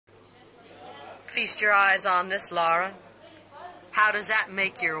Feast your eyes on this, Lara. How does that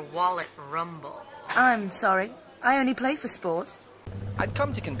make your wallet rumble? I'm sorry. I only play for sport. I'd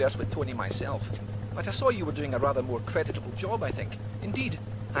come to converse with Tony myself, but I saw you were doing a rather more creditable job, I think. Indeed,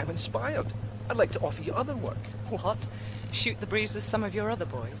 I'm inspired. I'd like to offer you other work. What? Shoot the breeze with some of your other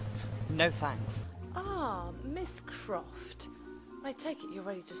boys? No thanks. Ah, Miss Croft. I take it you're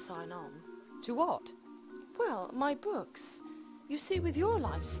ready to sign on. To what? Well, my books. You see, with your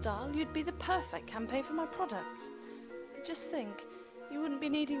lifestyle, you'd be the perfect campaign for my products. Just think, you wouldn't be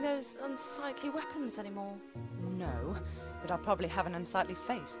needing those unsightly weapons anymore. No, but I'll probably have an unsightly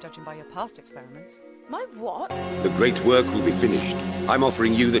face, judging by your past experiments. My what? The great work will be finished. I'm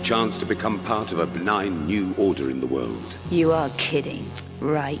offering you the chance to become part of a benign new order in the world. You are kidding,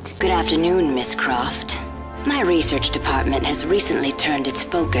 right? Good afternoon, Miss Croft. My research department has recently turned its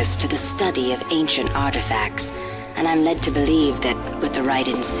focus to the study of ancient artifacts, and I'm led to believe that with the right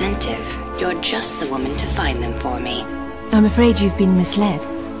incentive, you're just the woman to find them for me. I'm afraid you've been misled.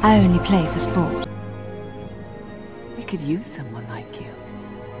 I only play for sport. We could use someone like you.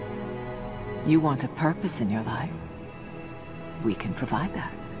 You want a purpose in your life? We can provide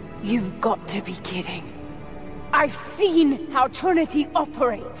that. You've got to be kidding. I've seen how Trinity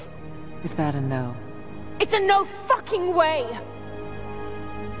operates. Is that a no? It's a no fucking way!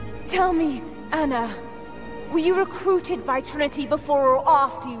 Tell me, Anna, were you recruited by Trinity before or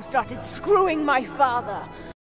after you started screwing my father?